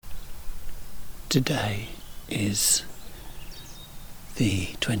Today is the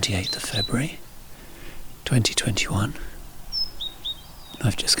 28th of February 2021.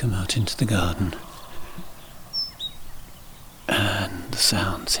 I've just come out into the garden and the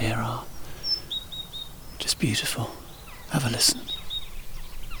sounds here are just beautiful. Have a listen.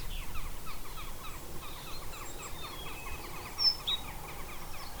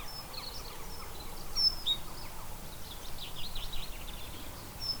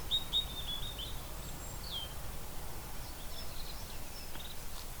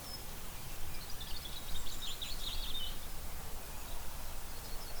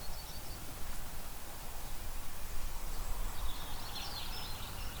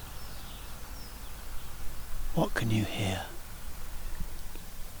 What can you hear?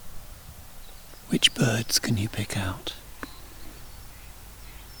 Which birds can you pick out?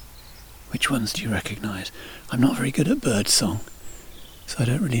 Which ones do you recognise? I'm not very good at bird song, so I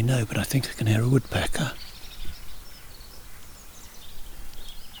don't really know, but I think I can hear a woodpecker.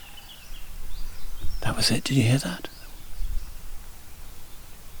 That was it, did you hear that?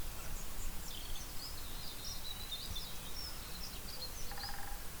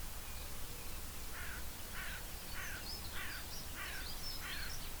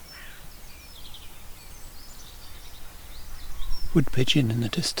 Wood pigeon in the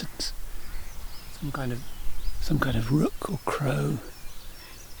distance. Some kind of rook or crow.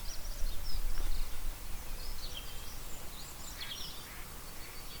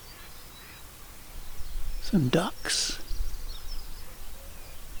 Some ducks.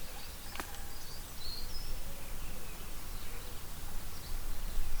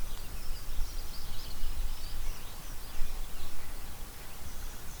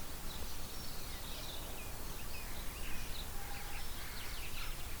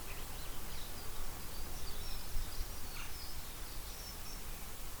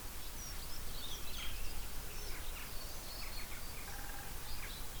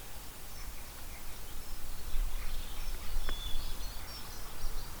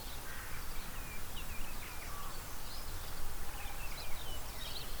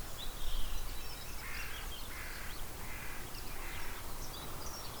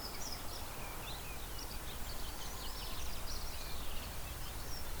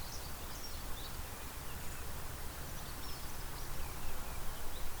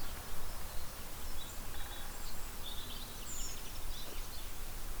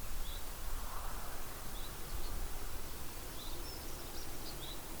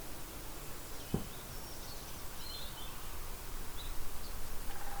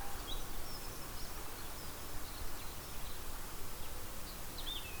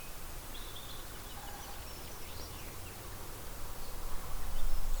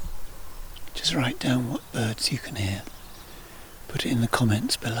 Just write down what birds you can hear. Put it in the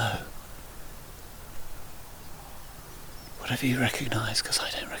comments below. Whatever you recognise, because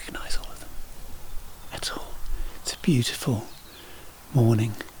I don't recognise all of them at all. It's a beautiful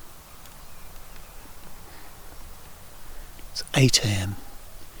morning. It's 8 a.m.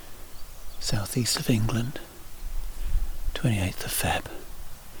 southeast of England, 28th of Feb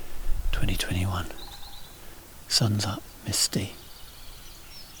 2021. Sun's up, misty.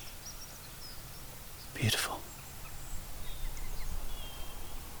 Beautiful.